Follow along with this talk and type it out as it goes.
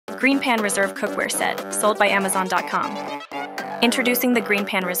GreenPan Reserve Cookware Set, sold by Amazon.com. Introducing the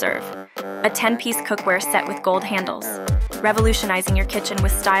GreenPan Reserve, a 10-piece cookware set with gold handles, revolutionizing your kitchen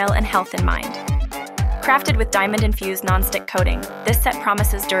with style and health in mind. Crafted with diamond-infused non-stick coating, this set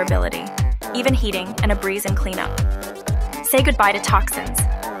promises durability, even heating, and a breeze in cleanup. Say goodbye to toxins.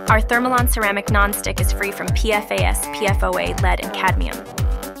 Our Thermalon ceramic non-stick is free from PFAS, PFOA, lead, and cadmium.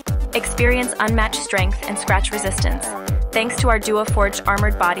 Experience unmatched strength and scratch resistance, thanks to our Duo-forged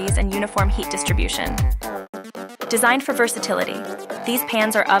armored bodies and uniform heat distribution. Designed for versatility, these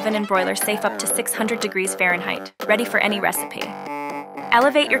pans are oven and broiler safe up to 600 degrees Fahrenheit, ready for any recipe.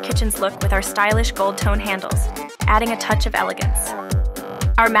 Elevate your kitchen's look with our stylish gold tone handles, adding a touch of elegance.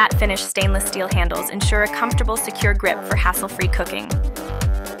 Our matte finish stainless steel handles ensure a comfortable, secure grip for hassle-free cooking.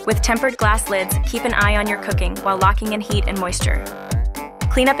 With tempered glass lids, keep an eye on your cooking while locking in heat and moisture.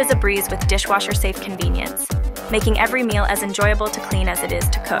 Cleanup is a breeze with dishwasher-safe convenience, making every meal as enjoyable to clean as it is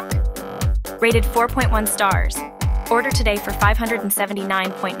to cook. Rated 4.1 stars. Order today for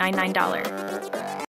 $579.99.